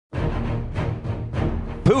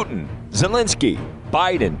Putin, Zelensky,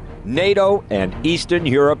 Biden, NATO, and Eastern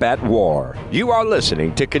Europe at war. You are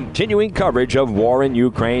listening to continuing coverage of war in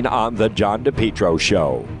Ukraine on The John DePetro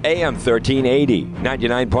Show. AM 1380,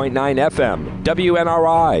 99.9 FM,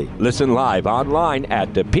 WNRI. Listen live online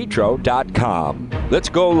at DePetro.com. Let's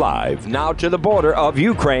go live now to the border of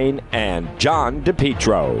Ukraine and John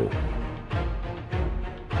DePetro.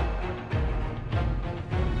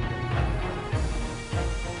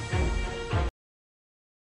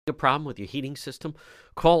 A problem with your heating system?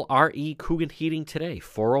 Call R.E. Coogan Heating today,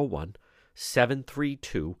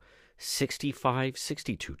 401-732-6562.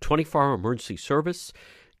 24-hour emergency service,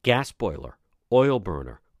 gas boiler, oil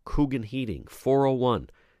burner, Coogan Heating,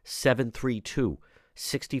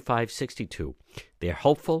 401-732-6562. They're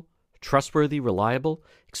helpful, trustworthy, reliable.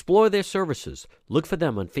 Explore their services. Look for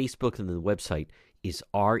them on Facebook, and the website is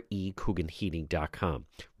recooganheating.com.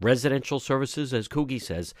 Residential services, as Coogie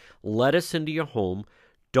says, let us into your home.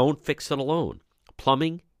 Don't fix it alone.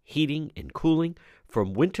 Plumbing, heating, and cooling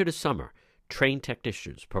from winter to summer. Trained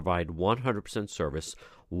technicians provide 100% service,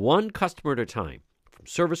 one customer at a time. From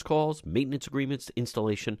service calls, maintenance agreements, to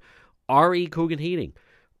installation, R.E. Coogan Heating.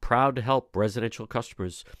 Proud to help residential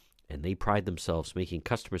customers, and they pride themselves making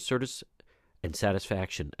customer service and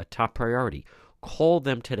satisfaction a top priority. Call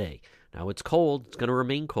them today. Now it's cold. It's going to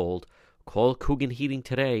remain cold. Call Coogan Heating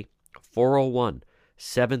today,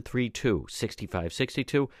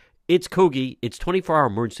 401-732-6562. It's Coogie. It's 24-hour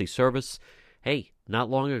emergency service. Hey, not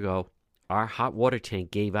long ago, our hot water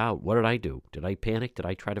tank gave out. What did I do? Did I panic? Did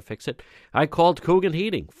I try to fix it? I called Coogan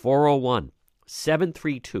Heating,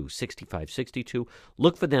 401-732-6562.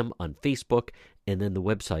 Look for them on Facebook, and then the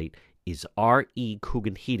website is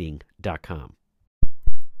recooganheating.com.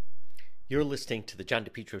 You're listening to the John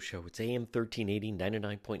DePetro Show. It's AM 1380,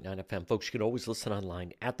 99.9 FM. Folks, you can always listen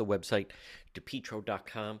online at the website,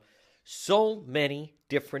 DePetro.com. So many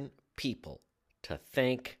different people to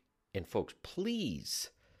thank. And folks,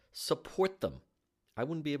 please support them. I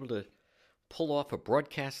wouldn't be able to pull off a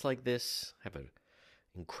broadcast like this, have an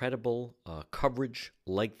incredible coverage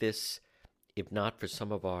like this, if not for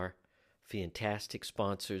some of our fantastic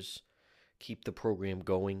sponsors. Keep the program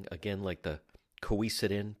going. Again, like the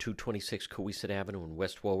Coesit Inn, 226 Coesit Avenue in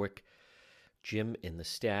West Warwick. Jim and the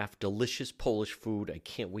staff, delicious Polish food. I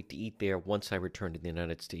can't wait to eat there once I return to the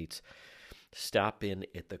United States. Stop in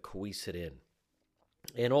at the Coesit Inn.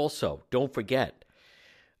 And also, don't forget,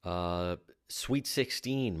 Sweet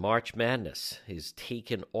 16 March Madness is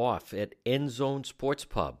taken off at End Zone Sports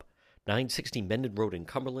Pub, 960 Mendon Road in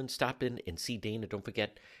Cumberland. Stop in and see Dana. Don't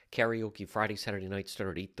forget, karaoke Friday, Saturday night,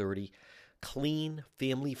 start at 8:30. Clean,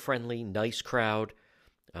 family-friendly, nice crowd.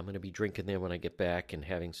 I'm going to be drinking there when I get back and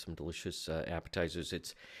having some delicious appetizers.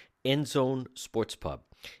 It's End Zone Sports Pub.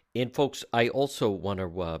 And, folks, I also want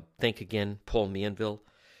to thank again Paul Manville,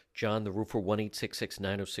 John the Roofer,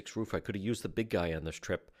 1-866-906-ROOF. I could have used the big guy on this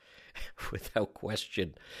trip without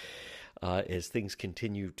question as things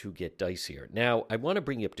continue to get dicier. Now, I want to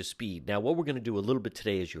bring you up to speed. Now, what we're going to do a little bit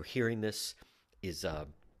today as you're hearing this is I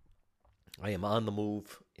am on the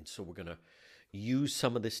move, and so we're going to use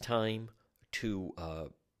some of this time to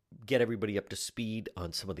get everybody up to speed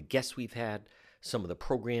on some of the guests we've had, some of the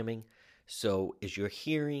programming. So as you're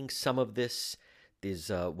hearing some of this, there's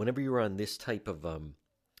whenever you're on this type of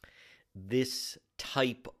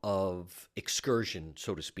excursion,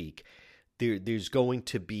 so to speak, there's going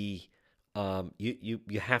to be you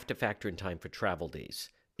have to factor in time for travel days,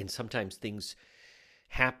 and sometimes things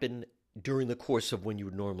happen during the course of when you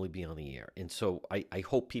would normally be on the air. And so I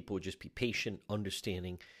hope people would just be patient,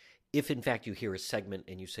 understanding. If, in fact, you hear a segment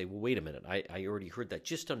and you say, well, wait a minute, I already heard that,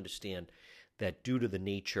 just understand that due to the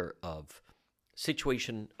nature of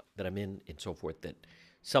situation that I'm in and so forth, that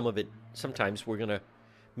some of it, sometimes we're going to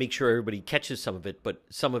make sure everybody catches some of it, but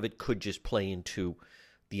some of it could just play into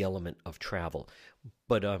the element of travel.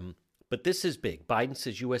 But this is big. Biden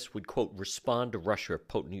says U.S. would, quote, respond to Russia if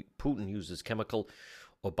Putin uses chemical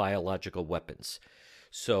or biological weapons.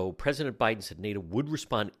 So President Biden said NATO would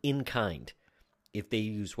respond in kind if they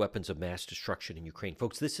use weapons of mass destruction in Ukraine.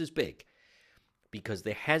 Folks, this is big because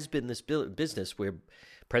there has been this business where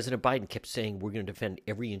President Biden kept saying we're going to defend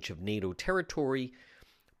every inch of NATO territory.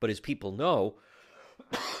 But as people know,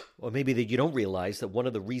 or maybe that you don't realize, that one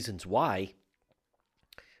of the reasons why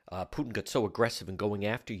Putin got so aggressive in going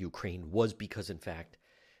after Ukraine was because, in fact,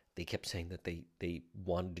 they kept saying that they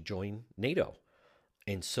wanted to join NATO.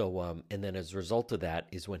 And so, and then as a result of that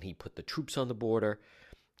is when he put the troops on the border.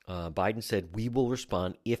 Biden said, we will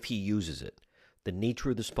respond if he uses it. The nature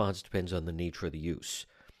of the response depends on the nature of the use.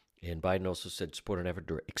 And Biden also said support an effort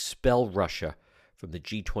to expel Russia from the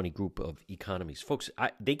G20 group of economies. Folks,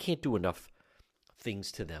 they can't do enough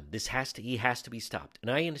things to them. He has to be stopped. And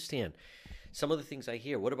I understand some of the things I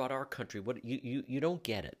hear. What about our country? What you don't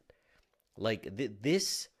get it. Like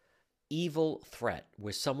this evil threat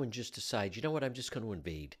where someone just decides, you know what, I'm just going to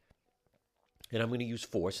invade. And I'm going to use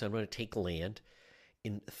force. I'm going to take land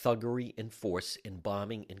in thuggery and force and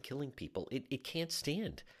bombing and killing people. It can't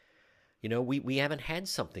stand. You know, we haven't had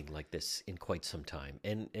something like this in quite some time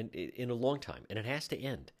and in a long time. And it has to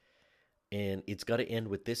end. And it's got to end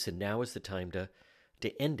with this. And now is the time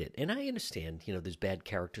to end it. And I understand, you know, there's bad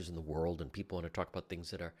characters in the world and people want to talk about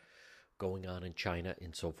things that are going on in China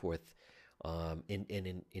and so forth,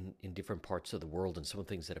 in different parts of the world and some of the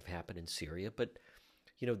things that have happened in Syria. But,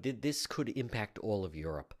 you know, this could impact all of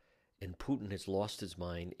Europe. And Putin has lost his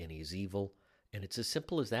mind and he's evil. And it's as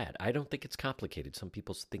simple as that. I don't think it's complicated. Some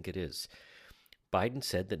people think it is. Biden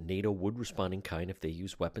said that NATO would respond in kind if they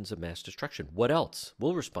use weapons of mass destruction. What else?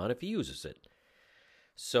 We'll respond if he uses it.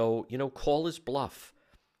 So, you know, call his bluff.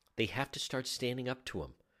 They have to start standing up to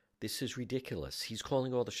him. This is ridiculous. He's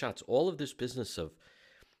calling all the shots. All of this business of,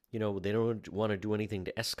 you know, they don't want to do anything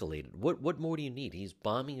to escalate it. What more do you need? He's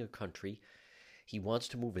bombing a country. He wants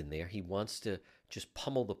to move in there. He wants to just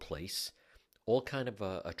pummel the place. All kind of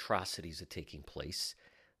atrocities are taking place.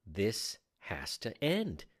 This has to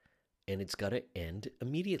end. And it's got to end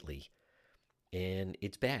immediately. And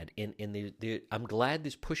it's bad. And I'm glad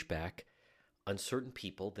there's pushback on certain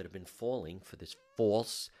people that have been falling for this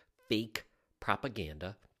false, fake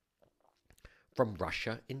propaganda from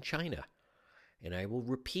Russia and China. And I will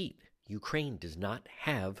repeat, Ukraine does not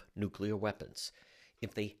have nuclear weapons.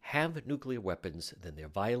 If they have nuclear weapons, then they're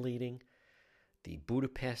violating the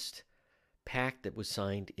Budapest Pact that was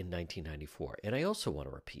signed in 1994. And I also want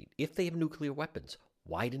to repeat, if they have nuclear weapons,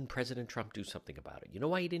 why didn't President Trump do something about it? You know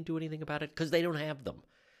why he didn't do anything about it? Because they don't have them.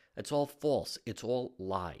 It's all false. It's all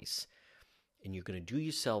lies. And you're going to do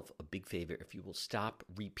yourself a big favor if you will stop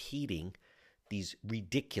repeating these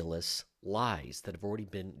ridiculous lies that have already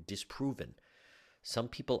been disproven. Some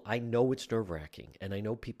people, I know it's nerve-wracking, and I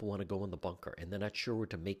know people want to go in the bunker, and they're not sure what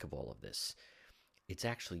to make of all of this. It's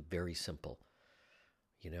actually very simple.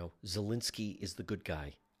 You know, Zelensky is the good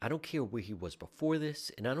guy. I don't care where he was before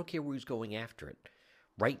this, and I don't care where he's going after it.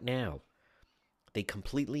 Right now, they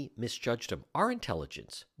completely misjudged him. Our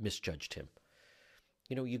intelligence misjudged him.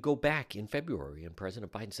 You know, you go back in February, and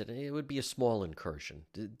President Biden said it would be a small incursion.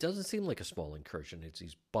 It doesn't seem like a small incursion. It's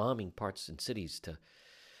these bombing parts and cities to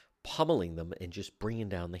pummeling them and just bringing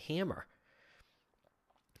down the hammer.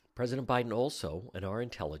 President Biden also, and our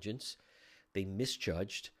intelligence, they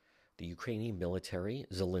misjudged the Ukrainian military,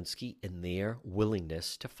 Zelensky, and their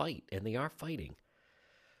willingness to fight. And they are fighting.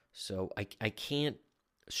 So I can't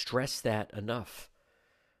stress that enough.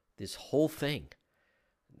 This whole thing,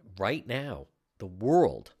 right now, the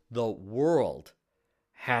world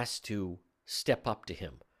has to step up to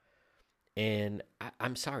him. And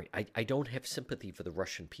I'm sorry, I don't have sympathy for the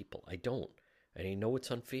Russian people. I don't. And I know it's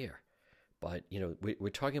unfair. But, you know, we're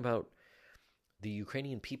talking about the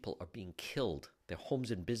Ukrainian people are being killed. Their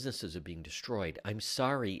homes and businesses are being destroyed. I'm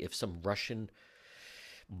sorry if some Russian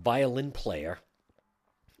violin player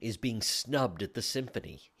is being snubbed at the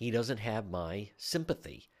symphony. He doesn't have my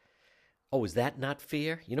sympathy. Oh, is that not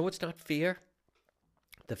fair? You know what's not fair?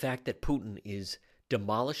 The fact that Putin is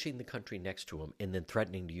demolishing the country next to him and then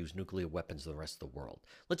threatening to use nuclear weapons to the rest of the world.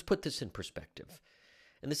 Let's put this in perspective.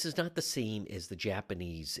 And this is not the same as the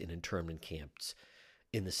Japanese in internment camps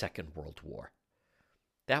in the Second World War.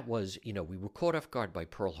 That was, you know, we were caught off guard by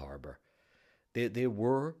Pearl Harbor. There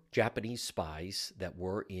were Japanese spies that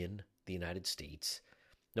were in the United States.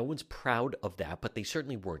 No one's proud of that, but they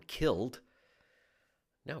certainly weren't killed.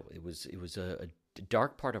 No, it was a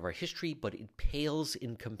dark part of our history, but it pales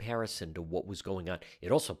in comparison to what was going on.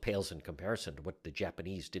 It also pales in comparison to what the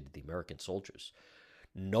Japanese did to the American soldiers.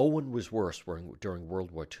 No one was worse during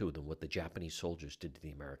World War II than what the Japanese soldiers did to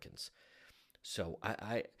the Americans. So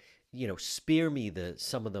I you know, spare me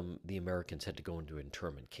some of them, the Americans had to go into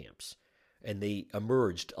internment camps, and they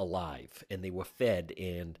emerged alive, and they were fed,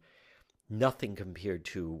 and nothing compared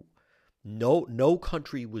to, no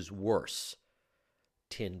country was worse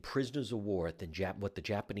to prisoners of war than what the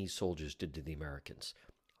Japanese soldiers did to the Americans.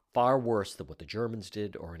 Far worse than what the Germans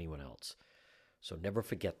did or anyone else. So never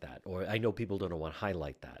forget that. Or I know people don't want to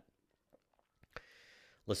highlight that.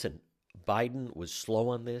 Listen, Biden was slow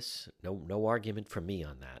on this. No argument from me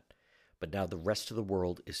on that. But now the rest of the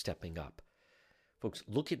world is stepping up. Folks,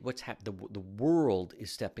 look at what's happened. The world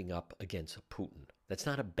is stepping up against Putin. That's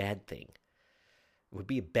not a bad thing. It would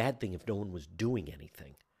be a bad thing if no one was doing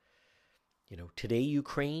anything. You know, today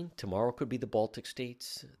Ukraine, tomorrow could be the Baltic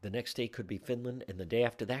states, the next day could be Finland, and the day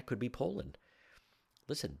after that could be Poland.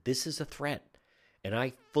 Listen, this is a threat. And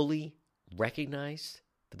I fully recognize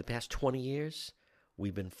for the past 20 years,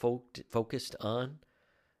 we've been focused on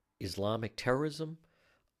Islamic terrorism.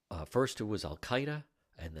 First it was Al-Qaeda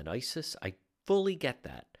and then ISIS. I fully get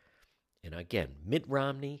that. And again, Mitt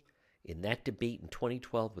Romney in that debate in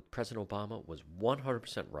 2012 with President Obama was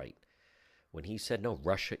 100% right when he said, no,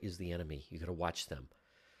 Russia is the enemy. You got to watch them.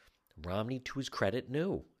 Romney, to his credit,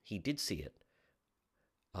 knew. He did see it.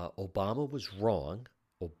 Obama was wrong.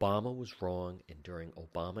 Obama was wrong. And during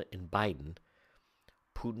Obama and Biden,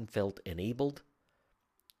 Putin felt enabled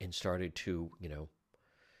and started to,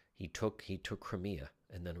 he took Crimea.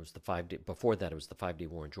 And then it was the 5-day, before that, it was the 5-day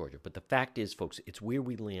war in Georgia. But the fact is, folks, it's where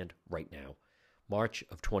we land right now, March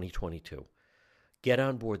of 2022. Get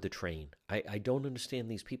on board the train. I don't understand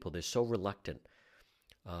these people. They're so reluctant.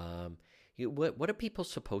 What are people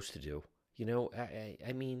supposed to do?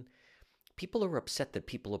 I mean, people are upset that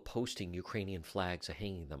people are posting Ukrainian flags or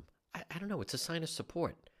hanging them. I don't know. It's a sign of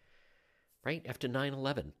support, right? After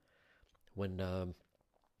 9/11, when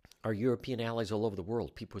our European allies all over the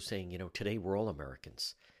world, people were saying, today we're all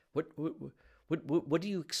Americans. What do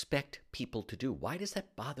you expect people to do? Why does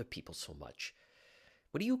that bother people so much?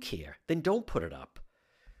 What do you care? Then don't put it up.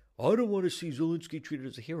 I don't want to see Zelensky treated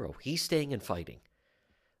as a hero. He's staying and fighting.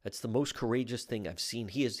 That's the most courageous thing I've seen.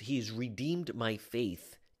 He has redeemed my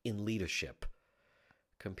faith in leadership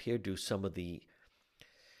compared to some of the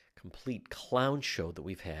complete clown show that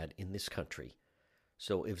we've had in this country.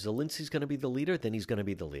 So if Zelensky's going to be the leader, then he's going to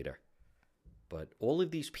be the leader. But all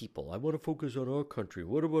of these people, I want to focus on our country.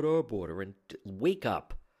 What about our border? And wake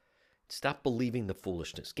up. Stop believing the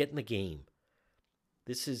foolishness. Get in the game.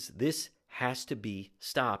 This has to be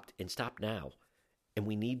stopped and stopped now. And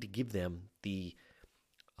we need to give them the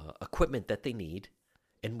equipment that they need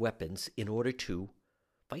and weapons in order to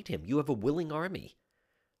fight him. You have a willing army,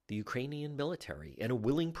 the Ukrainian military, and a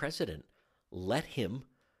willing president. Let him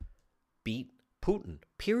beat Putin.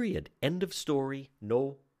 Period. End of story.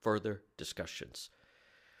 No further discussions.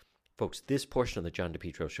 Folks, this portion of the John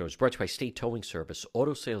DePetro Show is brought to you by State Towing Service,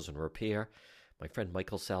 Auto Sales and Repair. My friend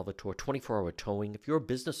Michael Salvatore, 24-hour towing. If you're a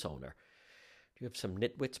business owner, do you have some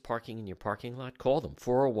nitwits parking in your parking lot? Call them,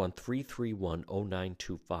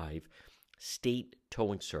 401-331-0925. State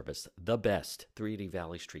Towing Service, the best, 380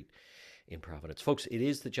 Valley Street in Providence. Folks, it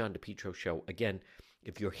is the John DePetro Show. Again,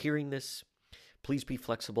 if you're hearing this, please be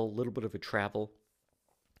flexible. A little bit of a travel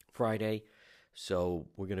Friday. So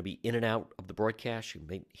we're going to be in and out of the broadcast. You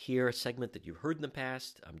may hear a segment that you've heard in the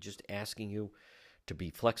past. I'm just asking you to be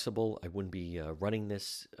flexible. I wouldn't be running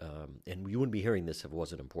this, and you wouldn't be hearing this if it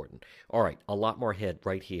wasn't important. All right, a lot more ahead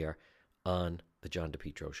right here on the John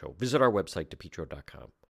DePetro Show. Visit our website,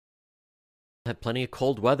 depetro.com. Have plenty of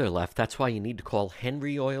cold weather left. That's why you need to call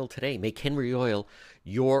Henry Oil today. Make Henry Oil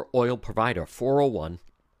your oil provider.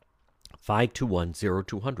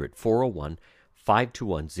 401-521-0200.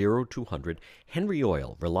 401-521-0200. Henry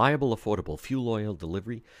Oil, reliable, affordable fuel oil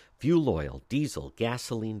delivery, fuel oil, diesel,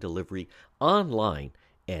 gasoline delivery, online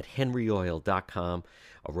at henryoil.com.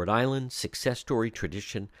 A Rhode Island success story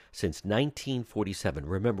tradition since 1947.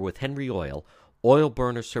 Remember, with Henry Oil, oil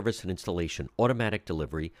burner service and installation, automatic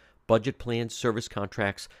delivery, budget plans, service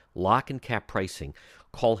contracts, lock and cap pricing.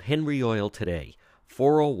 Call Henry Oil today,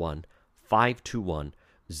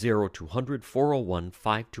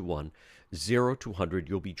 401-521-0200, 401-521-0200.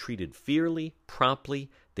 You'll be treated fairly,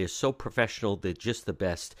 promptly. They're so professional. They're just the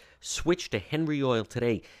best. Switch to Henry Oil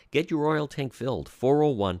today. Get your oil tank filled.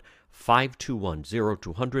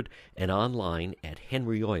 401-521-0200 and online at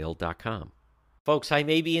henryoil.com. Folks, I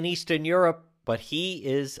may be in Eastern Europe, but he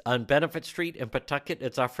is on Benefit Street in Pawtucket.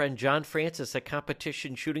 It's our friend John Francis at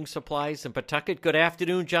Competition Shooting Supplies in Pawtucket. Good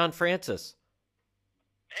afternoon, John Francis.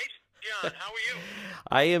 Hey, John, how are you?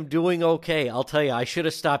 I am doing okay. I'll tell you, I should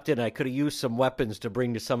have stopped in. I could have used some weapons to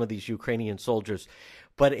bring to some of these Ukrainian soldiers.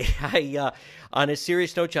 But on a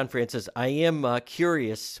serious note, John Francis, I am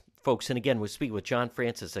curious, folks, and again, we're speaking with John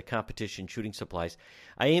Francis at Competition Shooting Supplies.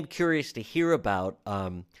 I am curious to hear about,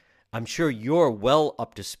 I'm sure you're well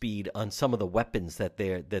up to speed on some of the weapons that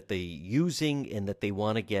they're using and that they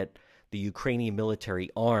want to get the Ukrainian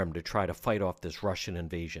military armed to try to fight off this Russian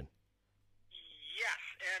invasion. Yes,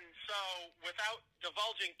 and so without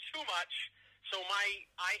divulging too much,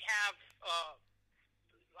 I have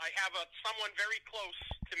someone very close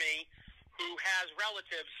to me who has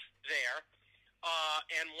relatives there,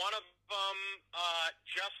 and one of them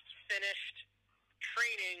just finished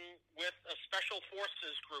training with a special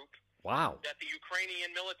forces group. Wow. That the Ukrainian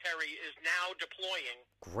military is now deploying.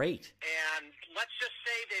 Great. And let's just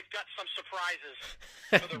say they've got some surprises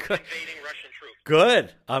for the invading Russian troops.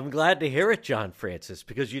 Good. I'm glad to hear it, John Francis,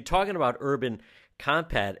 because you're talking about urban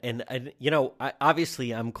Compat, and you know,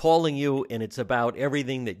 obviously I'm calling you, and it's about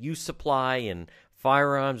everything that you supply and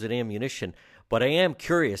firearms and ammunition. But I am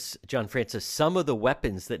curious, John Francis, some of the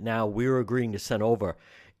weapons that now we're agreeing to send over.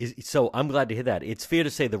 So I'm glad to hear that. It's fair to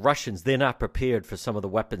say the Russians, they're not prepared for some of the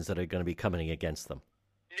weapons that are going to be coming against them.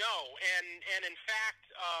 No, and in fact,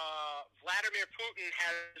 Vladimir Putin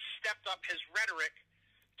has stepped up his rhetoric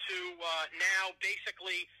to now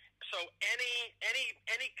basically, so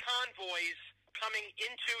any convoys coming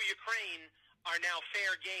into Ukraine are now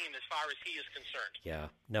fair game as far as he is concerned. Yeah.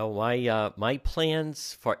 No, my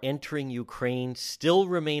plans for entering Ukraine still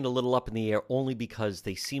remain a little up in the air, only because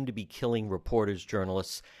they seem to be killing reporters,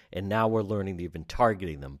 journalists, and now we're learning they've been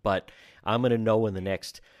targeting them. But I'm going to know in the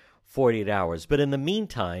next 48 hours. But in the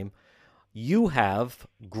meantime, you have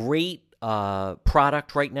great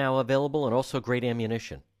product right now available, and also great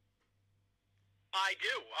ammunition. I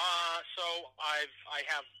do. So I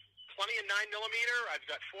have plenty of 9mm. I've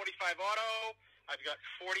got 45 auto. I've got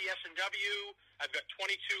 40 S&W. I've got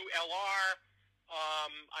 22 LR.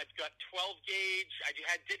 I've got 12 gauge.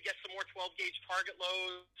 I did get some more 12 gauge target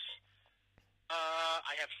loads.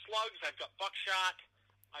 I have slugs. I've got buckshot.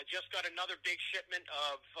 I just got another big shipment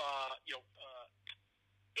of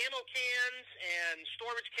ammo cans and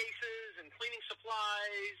storage cases and cleaning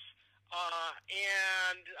supplies.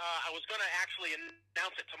 And I was going to actually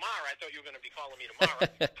announce it tomorrow. I thought you were going to be calling me tomorrow.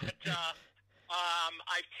 But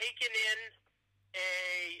I've taken in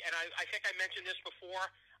and I think I mentioned this before,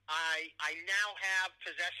 I now have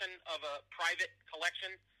possession of a private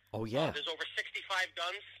collection. Oh, yeah. There's over 65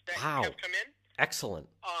 guns that Wow. have come in.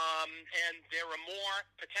 Excellent. And there are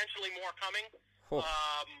potentially more coming. Oh.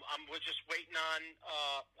 We're just waiting on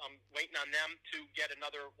them to get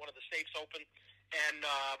another one of the safes open. And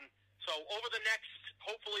so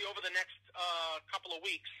hopefully over the next couple of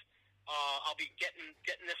weeks, I'll be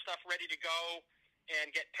getting this stuff ready to go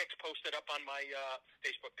and get pics posted up on my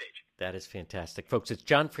Facebook page. That is fantastic. Folks, it's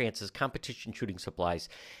John Francis, Competition Shooting Supplies.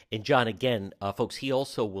 And John, again, folks, he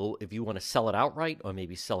also will, if you want to sell it outright or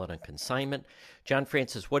maybe sell it on consignment. John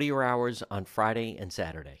Francis, what are your hours on Friday and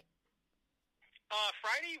Saturday?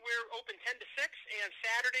 Friday, we're open 10 to 6, and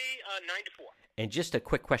Saturday, 9 to 4. And just a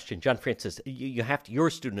quick question, John Francis, you're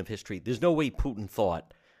a student of history. There's no way Putin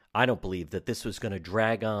thought, I don't believe, that this was going to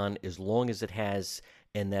drag on as long as it has,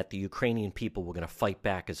 and that the Ukrainian people were going to fight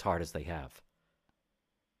back as hard as they have.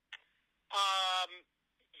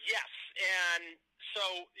 Yes, and so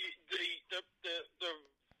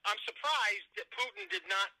I'm surprised that Putin did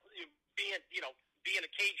not, being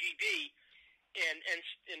a KGB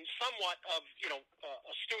and somewhat of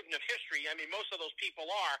a student of history. I mean, most of those people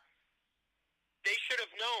are. They should have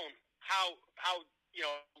known how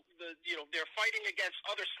they're fighting against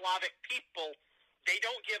other Slavic people. They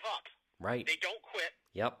don't give up. Right. They don't quit.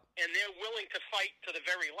 Yep. And they're willing to fight to the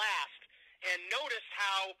very last. And notice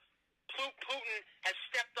how Putin has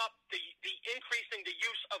stepped up the increasing the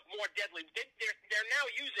use of more deadly. They're now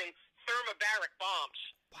using thermobaric bombs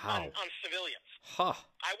on civilians. Huh.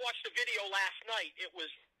 I watched a video last night. It was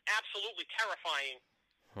absolutely terrifying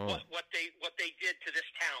what they did to this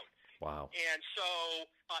town. Wow. And so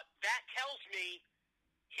that tells me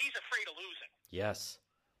he's afraid of losing. Yes.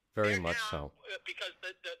 Very much so. Because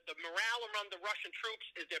the morale around the Russian troops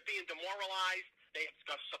is they're being demoralized. They've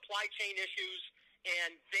got supply chain issues,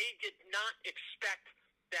 and they did not expect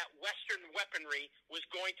that Western weaponry was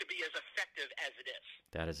going to be as effective as it is.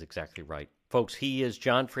 That is exactly right. Folks, he is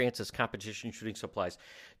John Francis, Competition Shooting Supplies.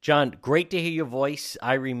 John, great to hear your voice.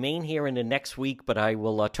 I remain here in the next week, but I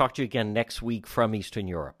will talk to you again next week from Eastern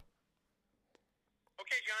Europe.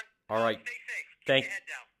 Okay, John. All right. Stay safe. Keep your head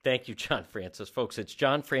down. Thank you, John Francis. Folks, it's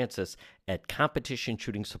John Francis at Competition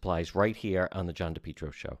Shooting Supplies right here on the John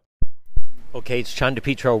DePietro Show. Okay, it's John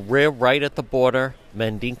DePietro. We're right at the border,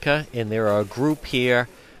 Mandinka, and there are a group here,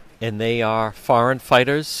 and they are foreign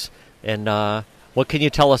fighters. And what can you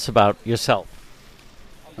tell us about yourself?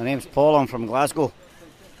 My name's Paul. I'm from Glasgow.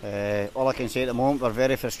 All I can say at the moment, we're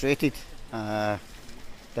very frustrated.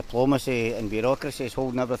 Diplomacy and bureaucracy is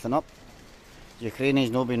holding everything up. The Ukrainians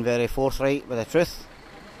not been very forthright with the truth.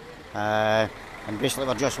 And basically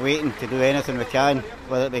we're just waiting to do anything we can,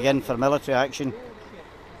 whether it begin for military action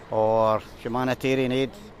or humanitarian aid,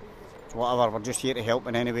 whatever. We're just here to help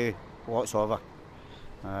in any way whatsoever.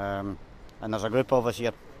 And there's a group of us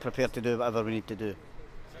here prepared to do whatever we need to do.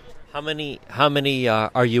 How many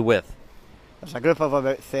are you with? There's a group of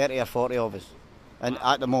about 30 or 40 of us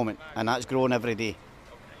at the moment, and that's growing every day.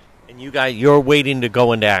 And you're waiting to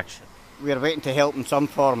go into action? We're waiting to help in some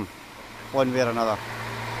form, one way or another.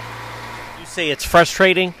 You say it's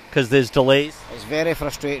frustrating because there's delays? It's very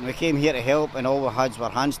frustrating. We came here to help and all we had were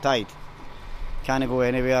hands tied. can't go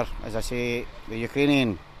anywhere. As I say, the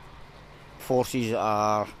Ukrainian forces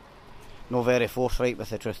are not very forthright with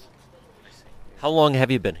the truth. How long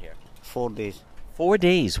have you been here? 4 days. 4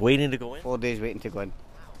 days waiting to go in? 4 days waiting to go in.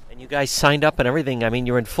 And you guys signed up and everything. I mean,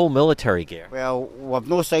 you're in full military gear. Well, we've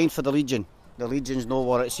no signed for the Legion. The Legion's not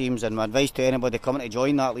what it seems, and my advice to anybody coming to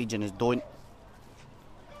join that Legion is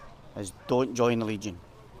don't join the Legion.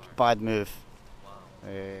 It's a bad move.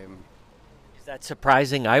 Is that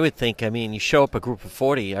surprising? I would think, I mean, you show up a group of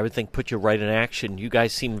 40, I would think put you right in action. You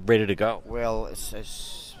guys seem ready to go. Well,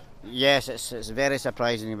 it's very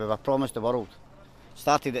surprising. We were promised the world.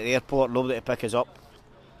 Started at the airport, nobody to pick us up.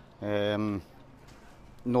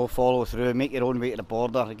 No follow through, make your own way to the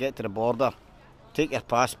border, get to the border, take your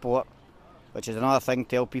passport, which is another thing,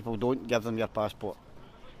 tell people don't give them your passport.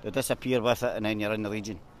 They disappear with it and then you're in the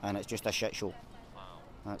Legion and it's just a shit show.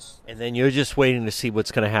 And then you're just waiting to see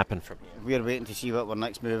what's going to happen from here. We're waiting to see what our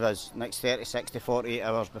next move is, next 30, 60, 48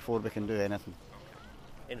 hours before we can do anything.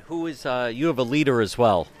 And who is, you have a leader as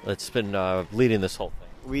well that's been leading this whole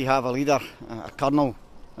thing. We have a leader, a colonel,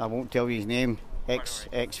 I won't tell you his name,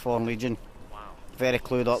 ex-Foreign Legion. Very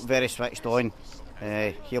clued up, very switched on.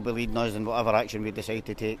 He'll be leading us in whatever action we decide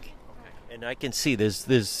to take. And I can see there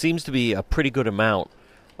seems to be a pretty good amount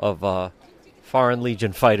of Foreign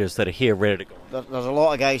Legion fighters that are here ready to go. There's a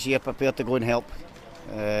lot of guys here prepared to go and help,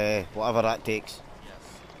 whatever that takes.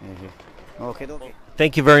 Okay.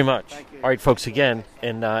 Thank you very much. Thank you. All right, folks, again,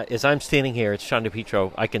 and as I'm standing here, it's John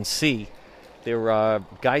DePietro. I can see there are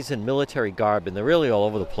guys in military garb, and they're really all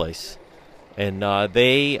over the place. And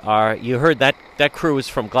they are, you heard that crew is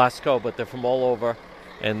from Glasgow, but they're from all over.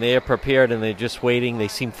 And they're prepared and they're just waiting. They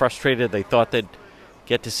seem frustrated. They thought they'd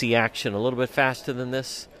get to see action a little bit faster than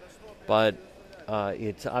this. But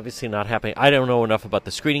it's obviously not happening. I don't know enough about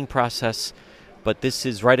the screening process, but this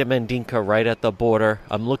is right at Mendinka, right at the border.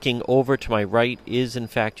 I'm looking over to my right is, in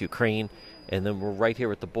fact, Ukraine. And then we're right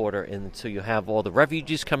here at the border. And so you have all the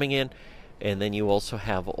refugees coming in. And then you also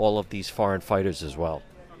have all of these foreign fighters as well.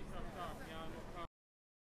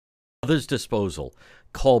 Brothers Disposal.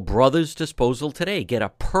 Call Brothers Disposal today. Get a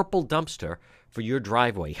purple dumpster for your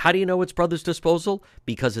driveway. How do you know it's Brothers Disposal?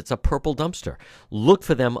 Because it's a purple dumpster. Look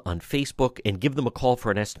for them on Facebook and give them a call for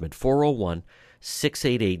an estimate.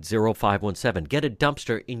 401-688-0517. Get a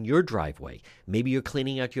dumpster in your driveway. Maybe you're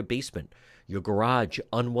cleaning out your basement, your garage,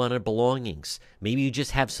 unwanted belongings. Maybe you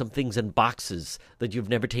just have some things in boxes that you've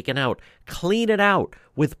never taken out. Clean it out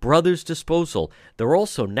with Brothers Disposal. They're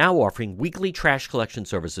also now offering weekly trash collection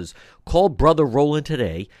services. Call Brother Roland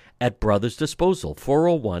today at Brothers Disposal,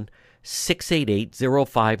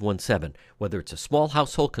 401-688-0517. Whether it's a small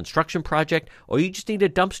household construction project or you just need a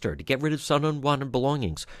dumpster to get rid of some unwanted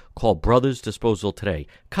belongings, call Brothers Disposal today.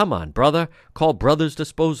 Come on, brother. Call Brothers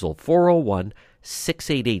Disposal,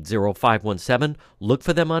 401-688-0517. Look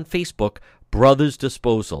for them on Facebook, Brothers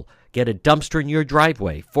Disposal. Get a dumpster in your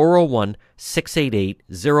driveway,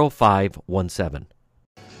 401-688-0517.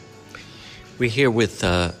 We're here with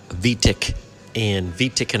Vitek, and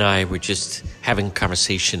Vitek and I were just having a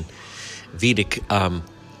conversation. Vitek,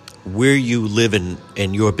 where you live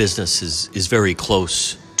and your business is very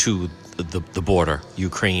close to the border,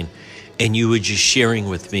 Ukraine, and you were just sharing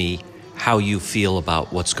with me how you feel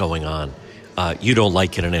about what's going on. You don't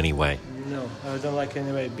like it in any way. No, I don't like it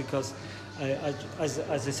anyway because, as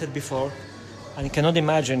I said before, I cannot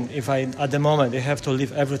imagine if at the moment I have to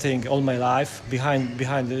leave everything, all my life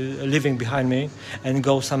living behind me, and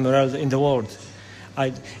go somewhere else in the world.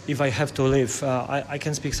 If I have to live, I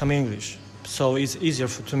can speak some English, so it's easier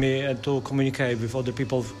to me to communicate with other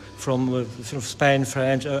people from Spain,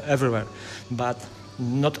 French, everywhere. But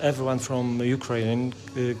not everyone from Ukraine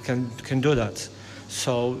can do that.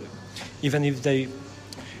 So even if they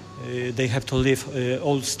have to leave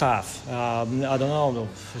old stuff, I don't know,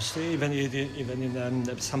 even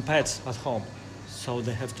in some pets at home, so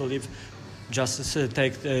they have to leave. Just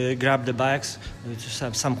grab the bags,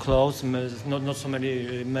 some clothes, not so much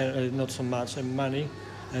money,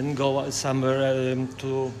 and go somewhere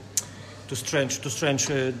to strange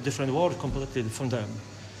different world completely from them.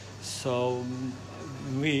 So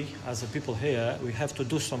we, as a people here, we have to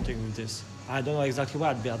do something with this. I don't know exactly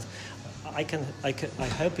what, but I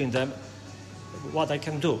helping them what I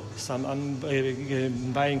can do. I'm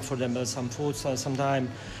buying for them some food, some time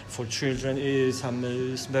for children, some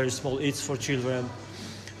very small eats for children,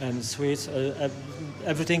 and sweets,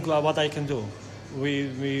 everything what I can do.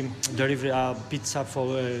 We deliver a pizza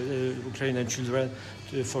for Ukrainian children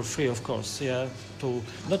for free, of course. Yeah, to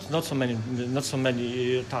not so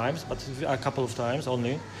many times, but a couple of times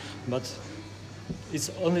only. But it's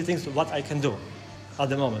only things what I can do at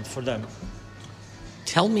the moment for them.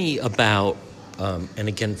 Tell me about And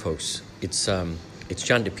again, folks, it's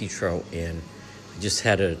John DePietro, and I just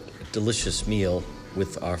had a delicious meal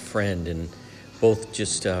with our friend, and both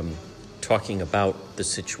just talking about the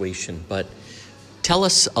situation. But tell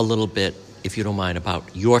us a little bit, if you don't mind,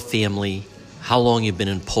 about your family, how long you've been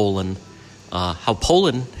in Poland, how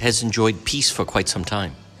Poland has enjoyed peace for quite some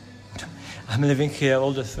time. I'm living here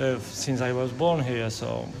since I was born here,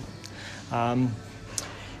 so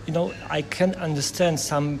I can understand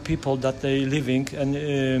some people that they living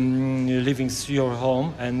your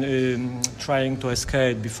home and trying to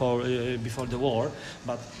escape before the war.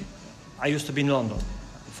 But I used to be in London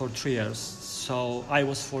for 3 years, so I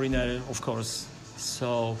was foreigner, of course.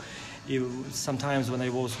 So sometimes when I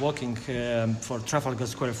was walking for Trafalgar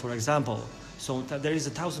Square, for example, so there is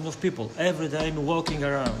 1,000 of people every day walking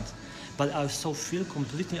around. But I so feel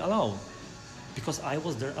completely alone because I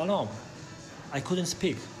was there alone. I couldn't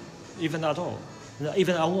speak, even at all,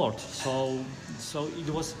 even a word. So it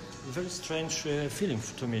was a very strange feeling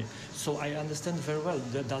to me. So I understand very well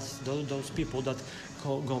that those people that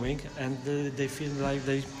going and they feel like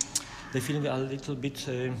they feeling a little bit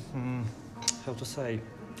how to say.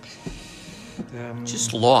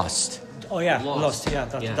 Just lost. Oh yeah, lost. Yeah,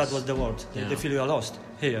 Yes. that was the word. Yeah. They feel you are lost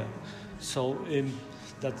here. So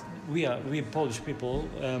that we Polish people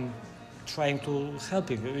trying to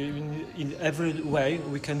help in every way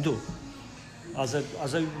we can do as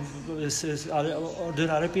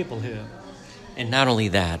ordinary people here. And not only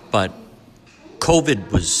that, but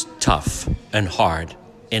COVID was tough and hard,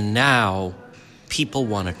 and now people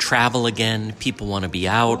want to travel again, people want to be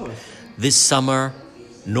out. This summer,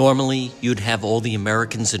 normally you'd have all the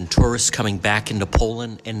Americans and tourists coming back into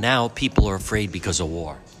Poland, and now people are afraid because of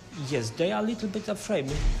war. Yes, they are a little bit afraid.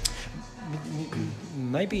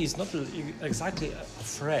 Maybe it's not exactly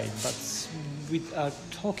afraid, but we are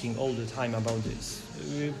talking all the time about this.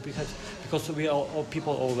 Because we are all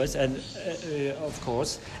people always, and of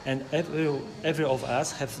course, and every of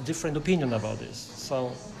us have different opinion about this.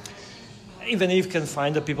 So even if you can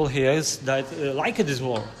find the people here that like this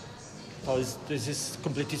war, this is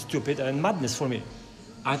completely stupid and madness for me.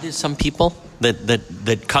 Are there some people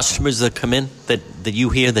that customers that come in that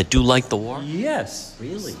you hear that do like the war? Yes.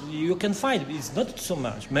 Really? You can find, it's not so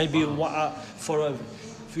much. Maybe you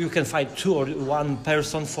can find two or one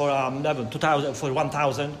person for 2,000, for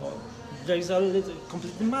 1,000. There is a little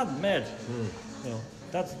completely mad.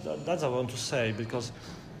 That's what I want to say, because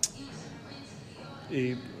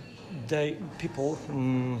people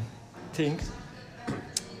think,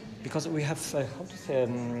 because we have how to say.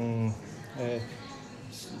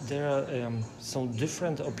 There are some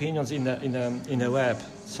different opinions in the web,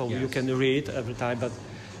 so you can read every time. But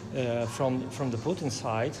from the Putin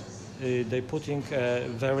side, they putting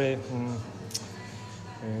very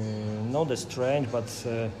not strange, but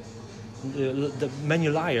the many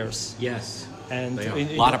liars. Yes, and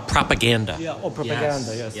a lot of propaganda. Yeah, or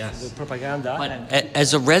propaganda. Yes. The propaganda. But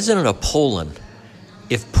as a resident of Poland,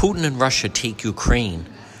 if Putin and Russia take Ukraine,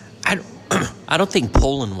 I don't think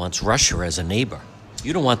Poland wants Russia as a neighbor.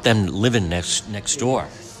 You don't want them living next door.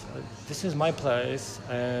 This is my place,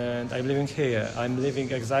 and I'm living here. I'm living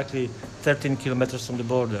exactly 13 kilometers from the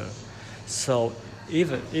border. So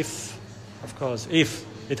even if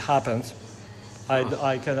it happens,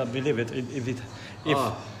 I cannot believe it.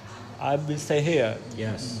 I will stay here.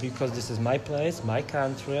 Yes. Because this is my place, my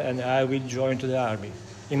country, and I will join to the army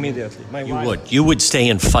immediately. You would stay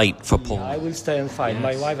and fight for Poland. I will stay and fight. Yes.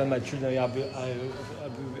 My wife and my children,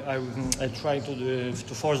 I try to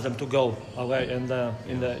force them to go away in the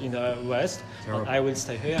west. But I will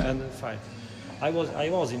stay here and fight. I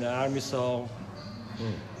was in the army, so.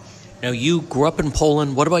 Now you grew up in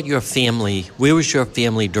Poland. What about your family? Where was your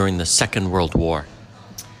family during the Second World War?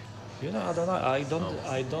 I don't know.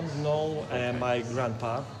 I don't know my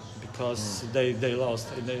grandpa, because they lost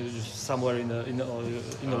somewhere in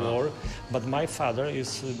the war. But my father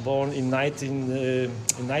is born in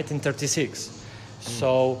 1936,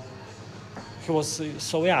 so he was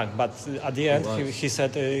so young. But at the end, he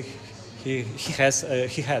said he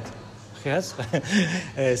had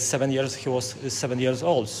 7 years. He was 7 years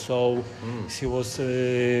old, so he was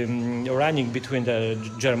running between the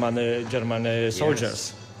German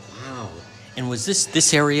soldiers. Wow! And was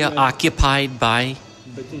this area occupied by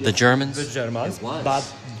the Germans? The Germans. It was. But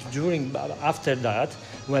after that,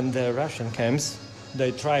 when the Russian came,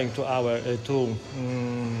 they trying to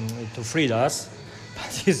free us,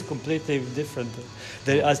 but it's completely different.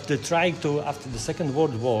 They trying to, after the Second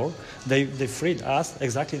World War, they freed us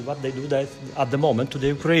exactly what they do that at the moment to the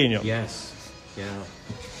Ukrainians. Yes. Yeah.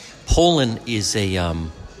 Poland is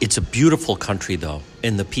it's a beautiful country though,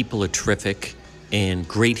 and the people are terrific. and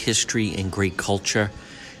great history and great culture.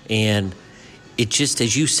 And it just,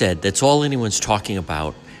 as you said, that's all anyone's talking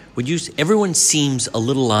about. Everyone seems a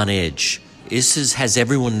little on edge. This has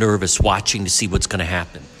everyone nervous watching to see what's going to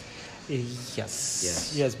happen.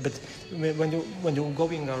 Yes. But when you're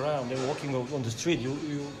going around and walking on the street, you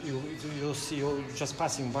see, you're just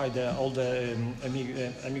passing by all the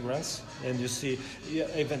immigrants, and you see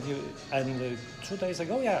even 2 days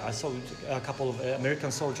ago, I saw a couple of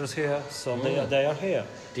American soldiers here, so they are here.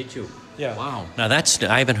 Did you? Yeah. Wow. Now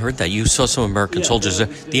I haven't heard that. You saw some American soldiers.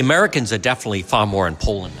 The Americans are definitely far more in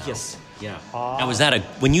Poland now. Yes. Yeah. Now,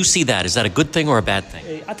 when you see that, is that a good thing or a bad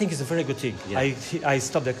thing? I think it's a very good thing. Yeah. I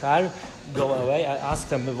stopped the car, go away. I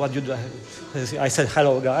asked them what you do. I said,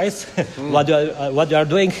 "Hello, guys. What you are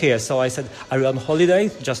doing here?" So I said, "Are you on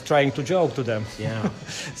holiday?" Just trying to joke to them. Yeah.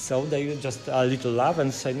 So they just a little laugh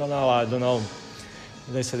and say, "No, I don't know."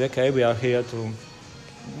 They said, "Okay, we are here to.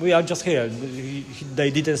 We are just here."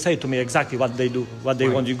 They didn't say to me exactly what they do, what they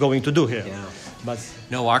want you going to do here. Yeah. But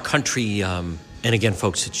no, our country. And again,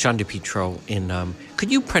 folks, it's John DePietro.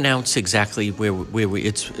 Could you pronounce exactly where we?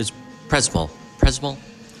 It's Przemyśl. Przemyśl.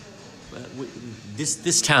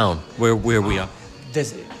 This town where we are.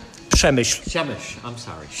 This Przemyśl. Przemyśl. I'm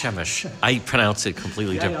sorry, Przemyśl. I pronounce it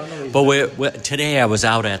completely different. No, But today I was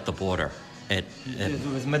out at the border at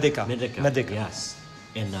with Medyka. Yes,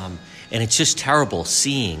 and it's just terrible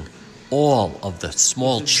seeing all of the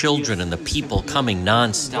small children and the people coming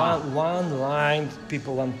nonstop. One line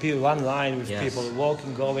with people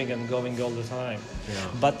walking, going all the time. Yeah.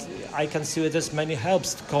 But I can see there's many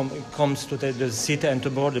helps comes to the city and to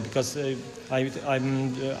border, because I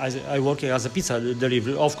work as a pizza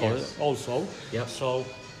delivery, of course, also. Yep. So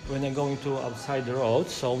when I'm going to outside the road,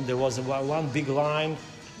 so there was one big line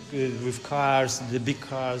with cars, the big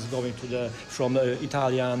cars going to from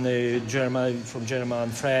Italian, German,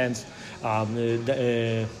 France,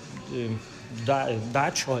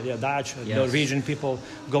 Dutch, Yes. Norwegian people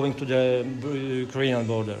going to the Ukrainian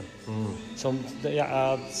border. So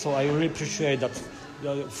I really appreciate that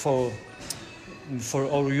for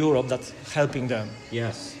all Europe, that helping them.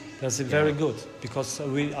 Yes. That's very good, because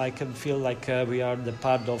I can feel like we are the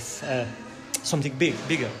part of something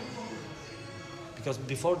bigger. Because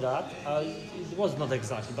before that, it was not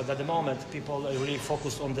exactly, but at the moment, people really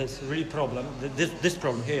focus on this problem, this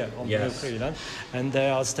problem here on Ukraine, and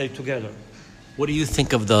they all stay together. What do you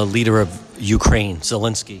think of the leader of Ukraine,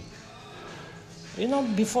 Zelensky?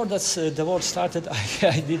 Before the war started,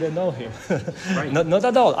 I didn't know him. Right. Not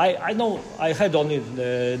at all. I heard only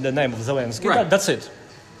the name of Zelensky, right. but that's it.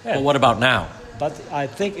 Yeah. Well, what about now? But I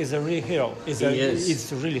think he's a real hero. It's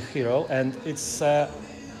a really hero, and it's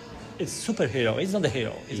superhero. It's not a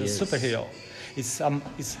hero. It's a superhero. It's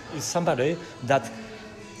somebody that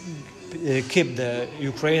keep the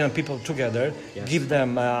Ukrainian people together, give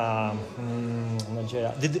them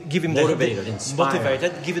motivated,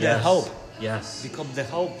 give them hope. Yes. Because the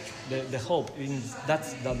hope in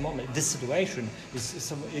that moment, this situation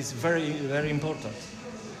is very, very important.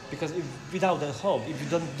 Because without the hope, if you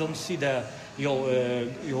don't see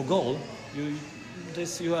your goal, you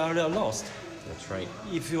are lost. That's right.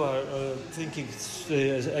 If you are thinking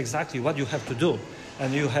exactly what you have to do,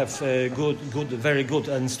 and you have a very good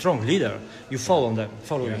and strong leader, you follow him.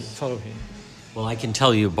 Well, I can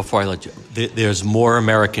tell you before I let you, there's more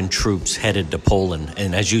American troops headed to Poland,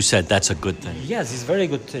 and as you said, that's a good thing. Yes, it's a very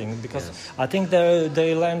good thing, because I think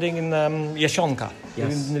they're landing in Jasionka,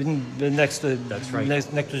 next to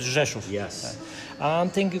Rzeszów. Yes. I'm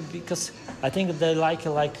thinking because I think they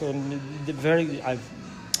the very.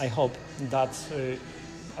 I hope that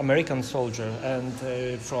American soldier and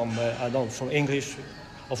from English,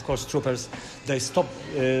 of course, troopers, they stop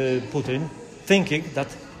Putin, thinking that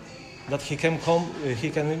he can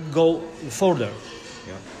go further.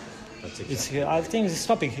 Yeah, that's exactly. I think it's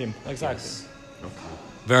stopping him exactly. Yes. Okay.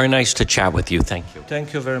 Very nice to chat with you. Thank you.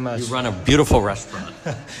 Thank you very much. You run a beautiful restaurant.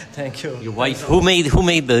 Thank you. Your wife. Who made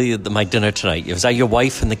my dinner tonight? Was that your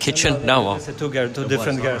wife in the kitchen? No. It's two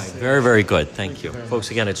different girls. Right. Very, very good. Thank you.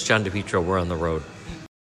 Folks, again, it's John DePietro. We're on the road.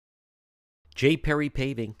 J. Perry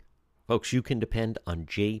Paving. Folks, you can depend on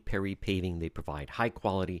J. Perry Paving. They provide high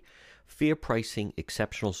quality, fair pricing,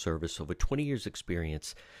 exceptional service, over 20 years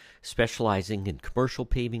experience, specializing in commercial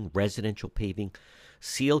paving, residential paving,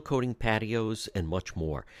 seal coating patios, and much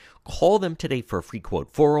more. Call them today for a free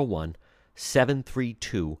quote,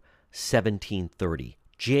 401-732-1730.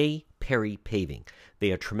 J. Perry Paving.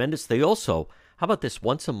 They are tremendous. They also, how about this,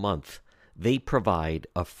 once a month, they provide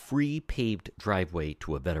a free paved driveway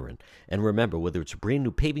to a veteran. And remember, whether it's a brand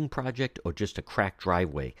new paving project or just a cracked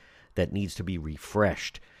driveway that needs to be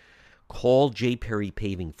refreshed, Call J. Perry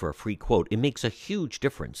Paving for a free quote. It makes a huge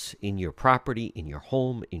difference in your property, in your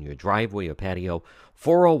home, in your driveway or patio.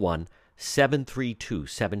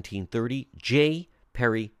 401-732-1730. J.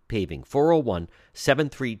 Perry Paving.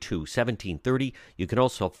 401-732-1730. You can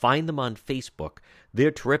also find them on Facebook.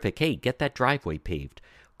 They're terrific. Hey, get that driveway paved.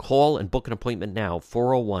 Call and book an appointment now.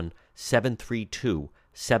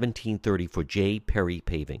 401-732-1730 for J. Perry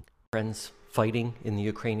Paving. Friends fighting in the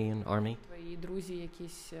Ukrainian army? Твої друзі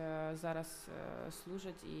якісь зараз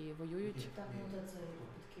служать і воюють? Так, ну це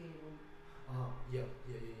під Києвом.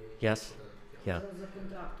 Yes? Yeah. За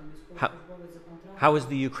контрактом, How, військовослужбовець за контрактом. how is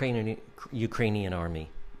the Ukrainian army?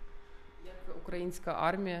 Як українська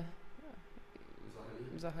армія?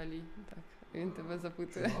 Взагалі, так. Він тебе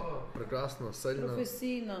запитує. Прекрасно, сильно.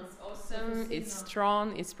 Професійно. Awesome, it's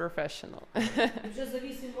strong, it's professional. І вже за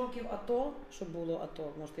 8 років АТО, що було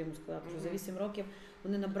АТО, можете йому сказати, що за 8 років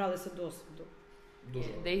вони набралися досвіду.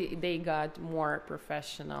 They got more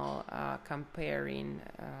professional comparing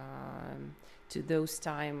to those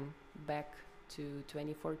time back to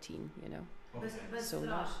 2014, you know.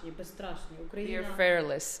 Безстрашні. They're Україна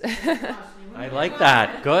fearless. I like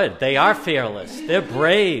that. Good. They are fearless. They're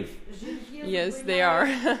brave. Yes, they are.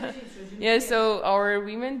 Yeah, so our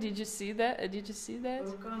women, did you see that?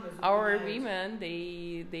 Our women,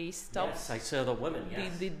 they stopped Yes, I saw the women, yes.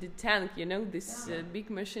 the tank, you know, this big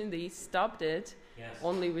machine, they stopped it Yes.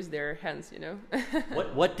 only with their hands, you know.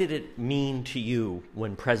 What did it mean to you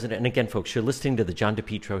when President, and again, folks, you're listening to the John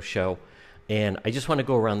DePietro Show, and I just want to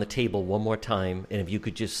go around the table one more time, and if you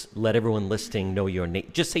could just let everyone listening know your name.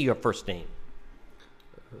 Just say your first name.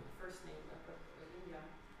 First name,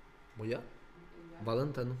 Моя?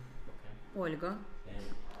 Валентин. Ольга.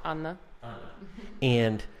 Anna.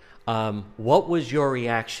 And what was your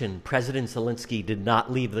reaction? President Zelensky did not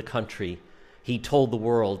leave the country. He told the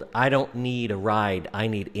world, I don't need a ride, I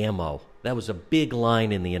need ammo. That was a big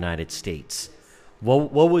line in the United States.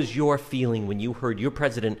 What was your feeling when you heard your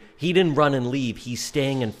president, he didn't run and leave, he's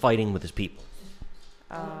staying and fighting with his people?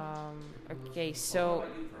 Okay, so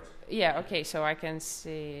yeah, okay, so I can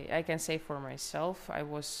say for myself, I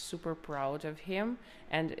was super proud of him,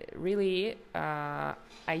 and really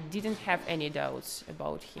I didn't have any doubts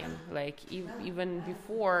about him. Like even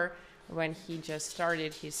before, when he just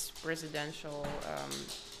started his presidential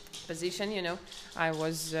position, you know, I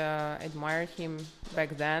was admired him back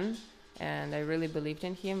then, and I really believed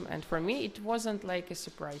in him. And for me, it wasn't like a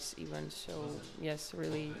surprise even. So yes,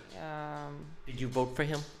 really. Did you vote for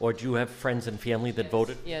him? Or do you have friends and family that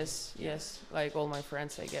voted? Yes, like all my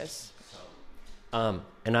friends, I guess.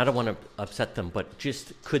 And I don't want to upset them, but just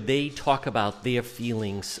could they talk about their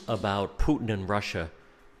feelings about Putin and Russia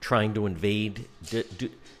trying to invade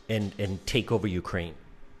and take over Ukraine?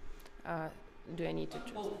 Do I need to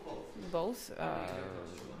choose? Both?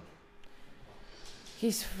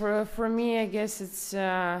 For me, I guess it's... I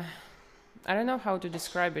don't know how to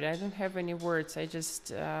describe it. I don't have any words. I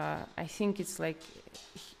think it's like...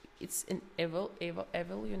 It's an evil,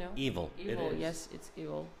 you know? Evil. Evil, It is. yes, it's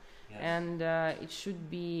evil. Yes. And it should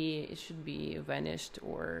be vanished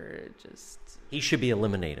or just... He should be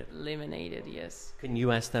eliminated. Eliminated, yes. Can you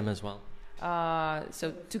ask them as well? So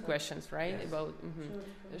two questions, right? Yes. About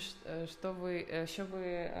що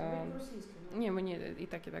ви ні, мені і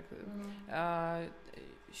так.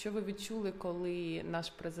 Що ви відчули, коли наш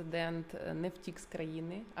президент не втік з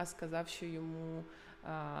країни, а сказав, що йому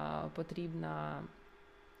потрібна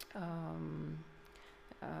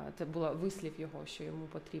це була вислів його, що йому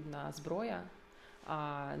потрібна зброя,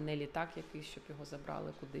 а не літак якийсь, щоб його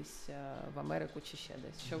забрали кудись в Америку чи ще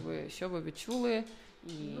десь. Що ви відчули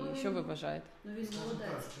і що ви вважаєте? Ну, він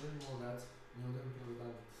молодець. Він молодець. Ні один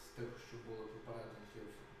президент з тих, що були попередників,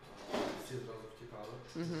 всі зразу втікали.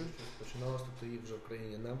 Щось починалось, тобто їх вже в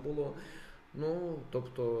країні не було. Ну,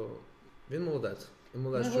 тобто, він молодець. Він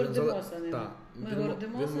молодець, Ми що він гордимося ним. Так.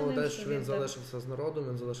 Він молодець, що він залишився з народом,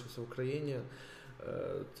 він залишився в Україні.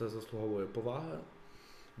 Це заслуговує поваги,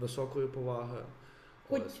 високої поваги.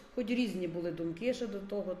 Хоч різні були думки ще до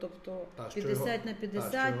того, тобто 50 на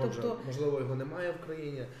 50, тобто можливо його немає в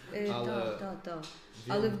країні, але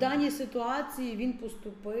але в даній ситуації він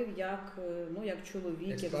поступив як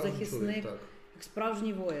чоловік, як захисник, як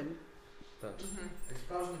справжній воїн. Так. Як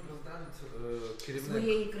справжній президент, керівник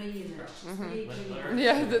своєї країни.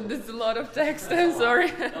 Yeah, there's a lot of text. I'm sorry.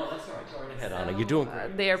 No, that's all right. Go right ahead, Anna. You're doing great.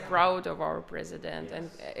 They are proud of our president, and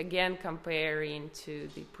again comparing to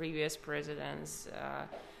the previous presidents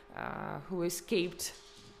who escaped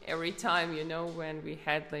every time, you know, when we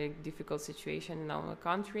had like difficult situation in our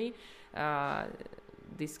country.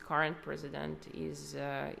 This current president is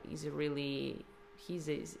really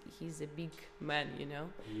he's a big man, you know,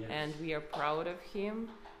 and we are proud of him.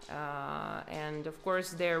 And of course,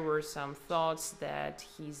 there were some thoughts that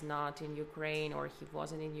he's not in Ukraine or he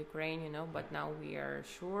wasn't in Ukraine, you know, but now we are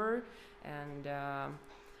sure. And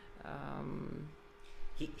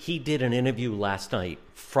he did an interview last night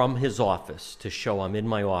from his office to show I'm in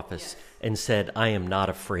my office, and said, "I am not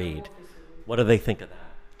afraid." What do they think of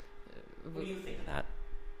that? What do you think of that?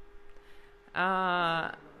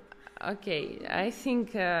 Okay, I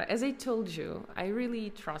think, as I told you, I really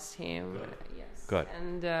trust him. Yes. Good.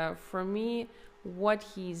 And for me, what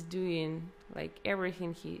he's doing, like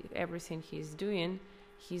everything he's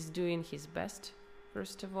doing his best,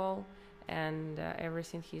 first of all, and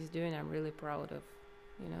everything he's doing, I'm really proud of,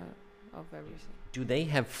 you know, of everything. Do they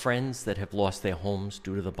have friends that have lost their homes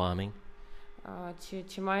due to the bombing?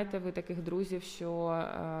 Чи маєте ви таких друзів, що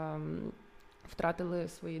втратили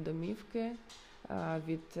свої домівки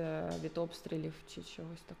від обстрілів чи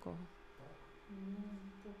чогось такого? Ну,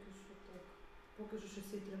 поки що так. Поки що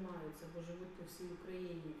всі тримаються, бо живуть по всій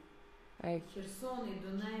Україні. Херсон, і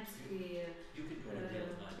Донецьк, і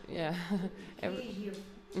Київ.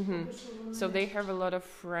 So they have a lot of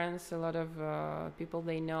friends, a lot of people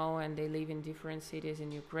they know, and they live in different cities in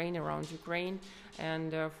Ukraine, around Ukraine, and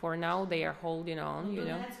for now they are holding on, you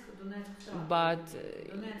know. But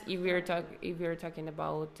if we're talking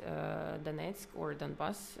about Donetsk or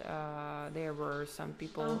Donbass, there were some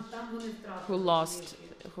people who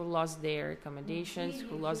lost their accommodations,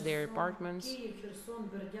 who lost their apartments.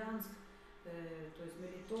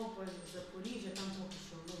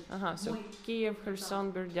 So Kiev, Kherson,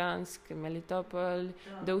 Berdyansk, Melitopol,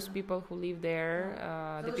 those people who live there,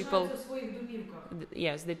 the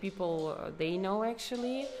people they know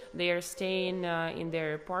actually, they are staying in their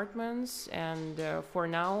apartments, and for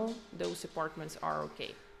now those apartments are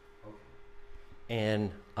okay. And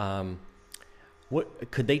what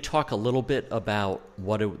could they talk a little bit about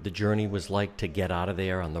what the journey was like to get out of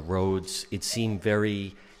there on the roads? It seemed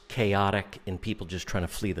very chaotic and people just trying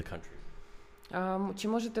to flee the country. Чи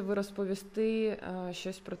можете ви розповісти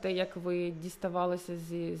щось про те, як ви діставалися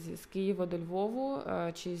з Києва до Львову,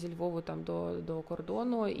 чи зі Львову там до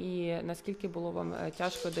кордону, і наскільки було вам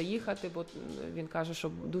тяжко доїхати, бо він каже, що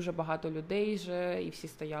дуже багато людей вже, і всі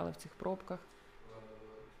стояли в цих пробках?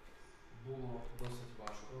 Було досить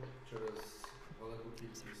важко через велику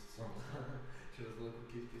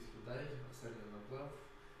кількість людей, сильний наплив,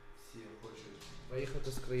 всі хочуть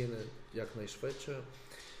виїхати з країни якнайшвидше.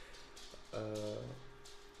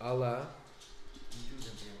 Allah.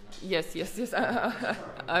 Yes.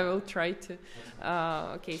 I will try to.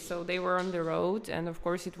 Okay, so they were on the road, and of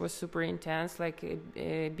course it was super intense, like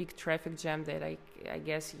a big traffic jam that I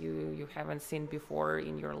guess you haven't seen before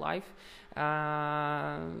in your life.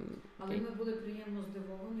 Але ми були приємно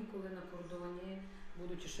здивовані, коли на кордоні,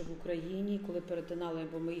 будучи ще в Україні, коли перетинали,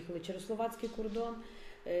 бо ми їхали через словацький кордон,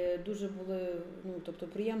 дуже були, тобто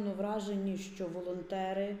приємно вражені, що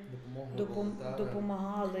волонтери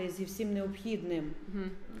допомагали зі всім необхідним.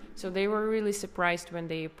 So they were really surprised when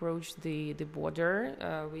they approached the border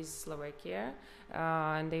with Slovakia,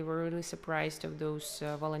 and they were really surprised of those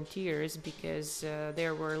volunteers, because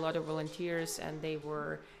there were a lot of volunteers and they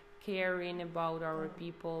were caring about our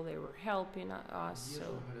people, they were helping us. So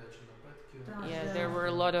there were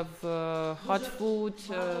a lot of hot food,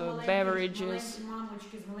 beverages.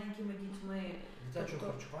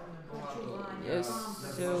 Yes,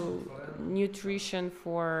 so nutrition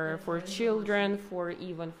for children, for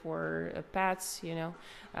pets, you know.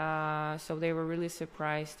 So they were really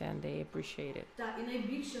surprised and they appreciated. Так, і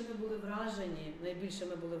найбільше ми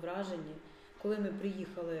були вражені, коли ми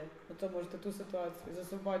приїхали. Ото можете ту ситуацію за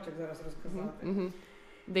собачок зараз розказати.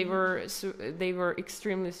 They were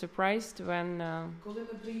extremely surprised when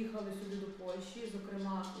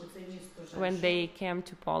they came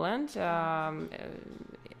to Poland.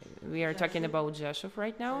 We are talking about Rzeszów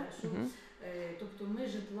right now. Тобто ми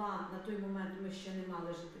житла на той момент ми ще не мали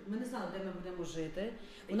жити. Ми не знали, де ми будемо жити.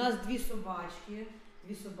 У нас дві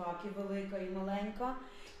собаки, велика і маленька.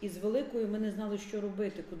 І з великою ми не знали, що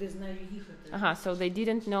робити, куди з нею їхати. So they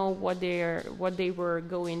didn't know what they were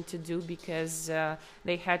going to do, because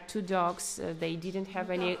they had two dogs. They didn't have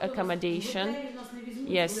any accommodation.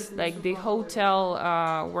 Yes, like the hotel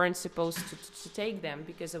weren't supposed to take them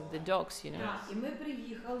because of the dogs, you know. І ми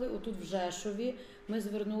приїхали отут в Rzeszові, ми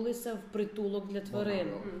звернулися в притулок для тварин.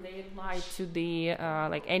 They applied to the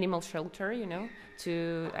like animal shelter, you know,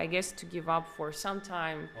 to I guess to give up for some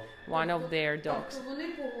time one of their dogs. Тобто вони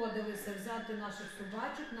погодилися взяти наших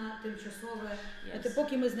собачок на тимчасове,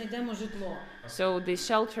 поки ми знайдемо житло. So the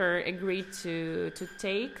shelter agreed to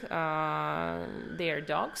take their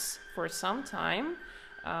dogs for some time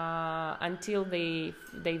until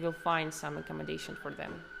they will find some accommodation for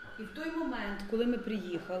them. І в той момент, коли ми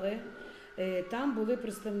приїхали, там були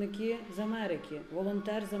представники з Америки,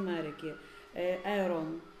 волонтер з Америки,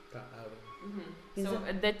 Ерон. So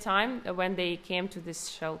at that time, when they came to this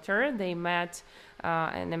shelter, they met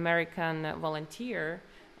an American volunteer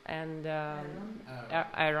and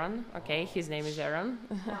Aaron. Okay, his name is Aaron.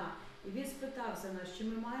 І він спитався нас, чи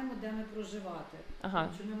ми маємо де ми проживати.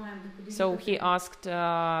 Чи ми маємо куди So he asked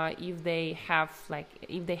if they have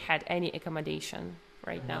if they had any accommodation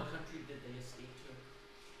right now. What country did they escape to?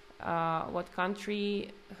 What country?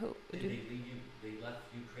 Did they leave you? They left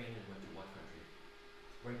Ukraine and went to what country?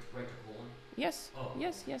 Right to Poland? Yes. Oh.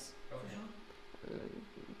 Yes. Okay.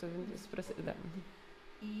 То він спросив, да.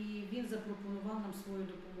 І він запропонував нам свою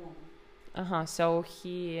допомогу. So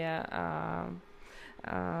he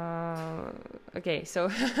okay, so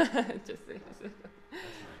just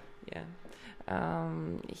yeah.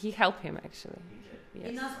 He helped him actually. І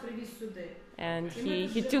Yes. нас привіз сюди. And І ми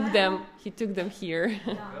he тут took them here.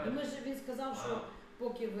 І він сказав, що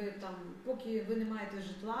поки ви не маєте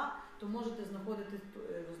житла, то можете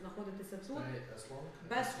знаходитися тут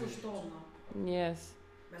безкоштовно. Yes.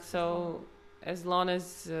 So as long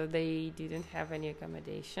as they didn't have any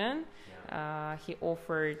accommodation, he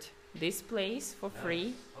offered this place for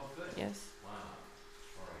free. Oh, good. Yes. Wow. All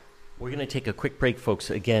right. We're going to take a quick break, folks.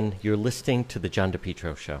 Again, you're listening to the John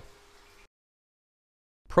DePietro Show.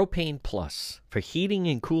 Propane Plus. For heating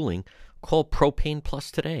and cooling, call Propane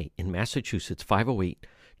Plus today in Massachusetts,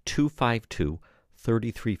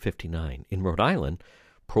 508-252-3359. In Rhode Island,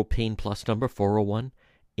 Propane Plus number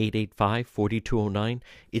 401-885-4209.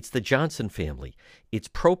 It's the Johnson family. It's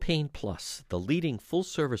Propane Plus, the leading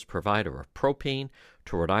full-service provider of propane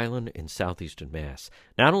to Rhode Island and southeastern Mass.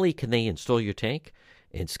 Not only can they install your tank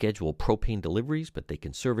and schedule propane deliveries, but they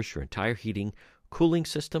can service your entire heating, cooling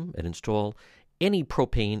system and install any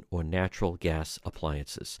propane or natural gas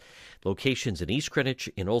appliances. Locations in East Greenwich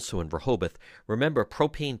and also in Rehoboth. Remember,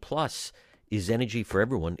 Propane Plus is energy for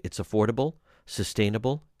everyone. It's affordable,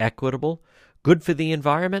 sustainable, equitable, good for the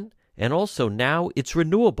environment, and also now it's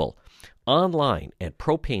renewable. Online at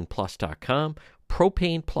propaneplus.com.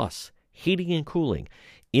 Propane Plus, heating and cooling.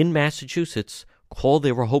 In Massachusetts, call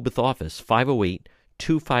their Rehoboth office,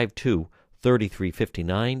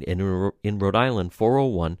 508-252-3359, and in Rhode Island,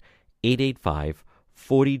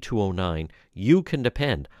 401-885-4209. You can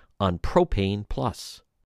depend on Propane Plus.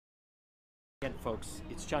 Again, folks,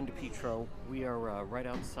 it's John DePietro. We are right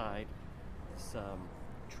outside this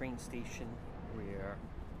train station where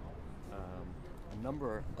a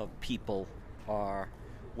number of people are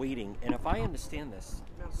waiting. And if I understand this,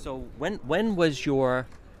 so when was your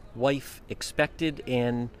wife expected,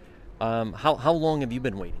 and how long have you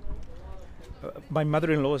been waiting? My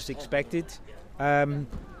mother-in-law is expected.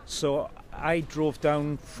 So I drove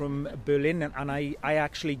down from Berlin, and I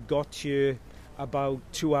actually got here about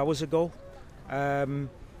 2 hours ago.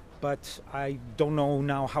 But I don't know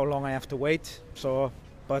now how long I have to wait.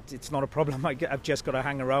 But it's not a problem. I've just got to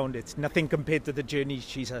hang around. It's nothing compared to the journey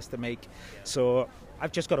she has to make. So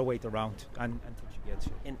I've just got to wait around until she gets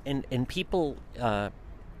here. And people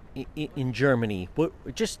in Germany,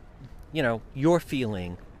 just, your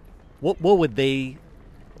feeling, what would they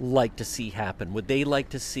like to see happen? Would they like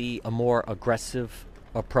to see a more aggressive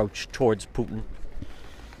approach towards Putin?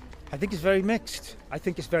 I think it's very mixed.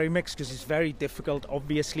 Because it's very difficult.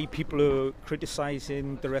 Obviously, people are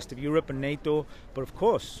criticizing the rest of Europe and NATO, but of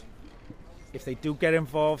course, if they do get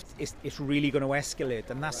involved, it's really going to escalate,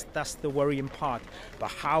 and that's the worrying part.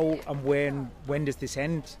 But how and when does this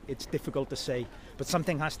end? It's difficult to say. But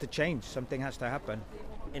something has to change. Something has to happen.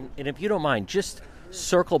 And if you don't mind, just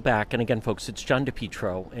circle back. And again, folks, it's John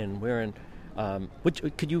DePietro, and we're in.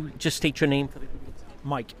 Could you just state your name?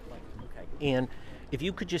 Mike. Okay. And if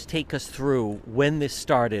you could just take us through when this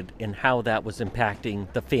started and how that was impacting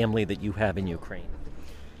the family that you have in Ukraine.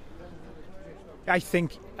 I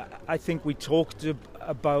think we talked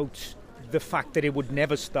about the fact that it would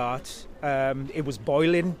never start. It was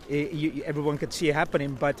boiling. Everyone could see it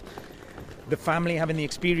happening, but the family, having the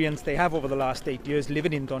experience they have over the last 8 years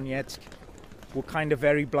living in Donetsk, were kind of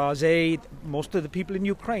very blasé. Most of the people in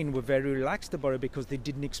Ukraine were very relaxed about it because they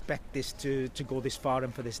didn't expect this to go this far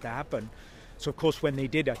and for this to happen. So, of course, when they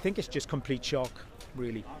did, I think it's just complete shock,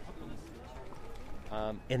 really.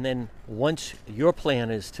 And then once your plan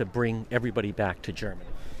is to bring everybody back to Germany.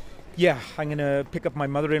 Yeah, I'm going to pick up my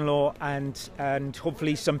mother-in-law and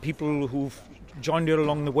hopefully some people who've joined her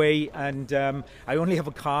along the way. And I only have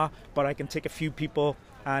a car, but I can take a few people,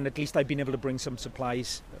 and at least I've been able to bring some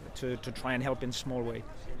supplies to try and help in a small way.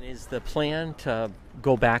 And is the plan to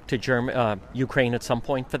go back to Ukraine at some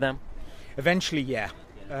point for them? Eventually, yeah.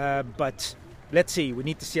 But let's see. We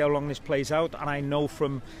need to see how long this plays out. And I know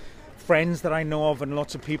from friends that I know of and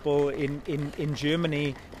lots of people in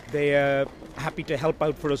Germany, they are happy to help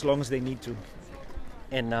out for as long as they need to.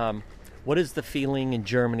 And what is the feeling in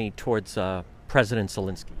Germany towards President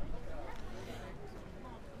Zelensky?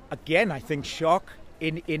 Again, I think shock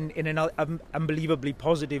in an unbelievably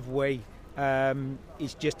positive way.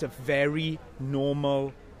 He's just a very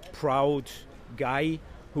normal, proud guy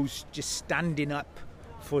who's just standing up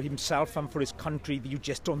for himself and for his country that you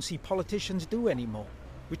just don't see politicians do anymore,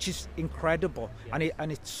 which is incredible.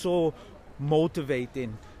 And it's so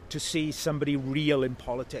motivating to see somebody real in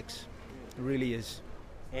politics. It really is.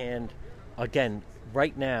 And again,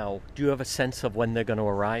 right now, do you have a sense of when they're going to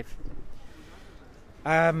arrive?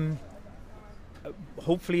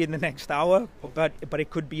 Hopefully in the next hour, but it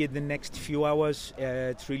could be in the next few hours.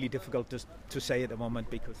 It's really difficult to say at the moment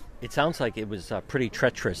because it sounds like it was pretty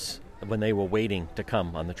treacherous when they were waiting to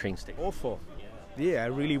come on the train station. Awful. Yeah, it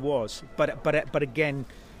really was. But again,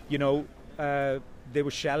 you know, they were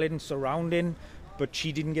shelling, surrounding, but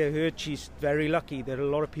she didn't get hurt. She's very lucky. There are a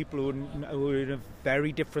lot of people who are in a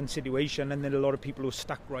very different situation, and there are a lot of people who are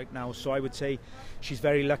stuck right now. So I would say she's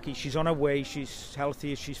very lucky. She's on her way. She's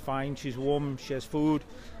healthy. She's fine. She's warm. She has food,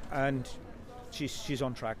 and she's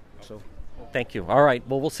on track. So, thank you. All right.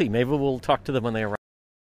 Well, we'll see. Maybe we'll talk to them when they arrive.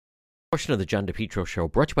 Portion of the John DePietro Show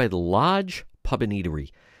brought to you by the Lodge Pub and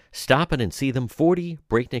Eatery. Stop in and see them, 40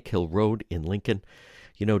 Breakneck Hill Road in Lincoln.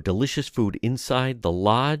 You know, delicious food inside the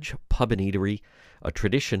Lodge Pub and Eatery, a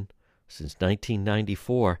tradition since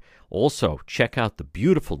 1994. Also, check out the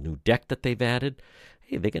beautiful new deck that they've added.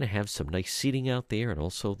 Hey, they're going to have some nice seating out there, and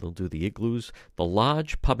also they'll do the igloos. The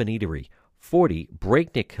Lodge Pub and Eatery, 40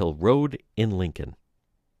 Breakneck Hill Road in Lincoln.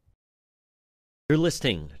 You're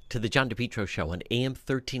listening to the John DePietro Show on AM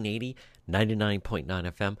 1380, 99.9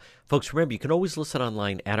 FM. Folks, remember, you can always listen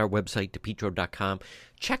online at our website, DePietro.com.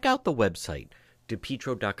 Check out the website,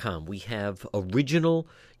 DePietro.com. We have original,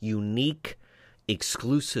 unique,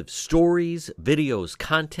 exclusive stories, videos,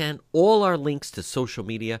 content, all our links to social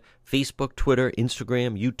media, Facebook, Twitter,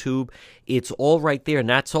 Instagram, YouTube. It's all right there, and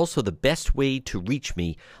that's also the best way to reach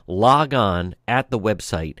me. Log on at the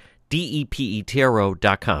website,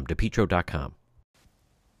 DePietro.com, DePietro.com.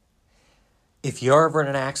 If you're ever in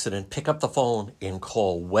an accident, pick up the phone and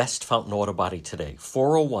call West Fountain Auto Body today,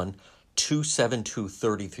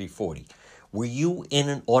 401-272-3340. Were you in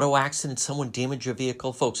an auto accident? Someone damaged your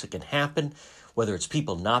vehicle? Folks, it can happen, whether it's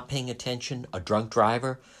people not paying attention, a drunk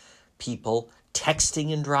driver, people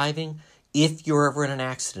texting and driving. If you're ever in an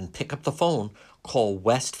accident, pick up the phone, call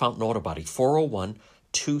West Fountain Auto Body,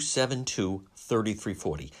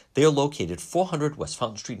 401-272-3340. They're located 400 West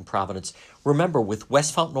Fountain Street in Providence. Remember, with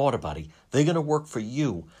West Fountain Auto Body, they're going to work for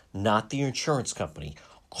you, not the insurance company.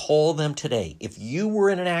 Call them today. If you were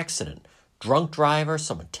in an accident, drunk driver,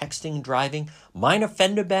 someone texting and driving, minor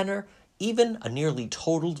fender bender, even a nearly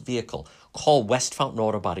totaled vehicle, call West Fountain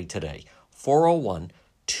Auto Body today,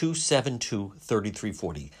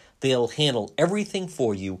 401-272-3340. They'll handle everything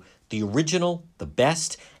for you, the original, the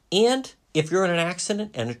best, and if you're in an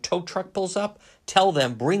accident and a tow truck pulls up, tell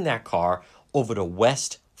them bring that car over to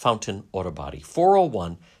West Fountain Auto Body,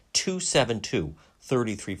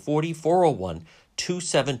 401-272-3340,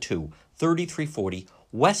 401-272-3340,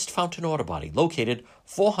 West Fountain Auto Body, located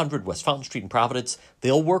 400 West Fountain Street in Providence.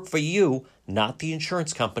 They'll work for you, not the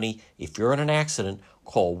insurance company. If you're in an accident,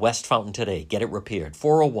 call West Fountain today. Get it repaired,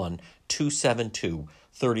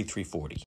 401-272-3340.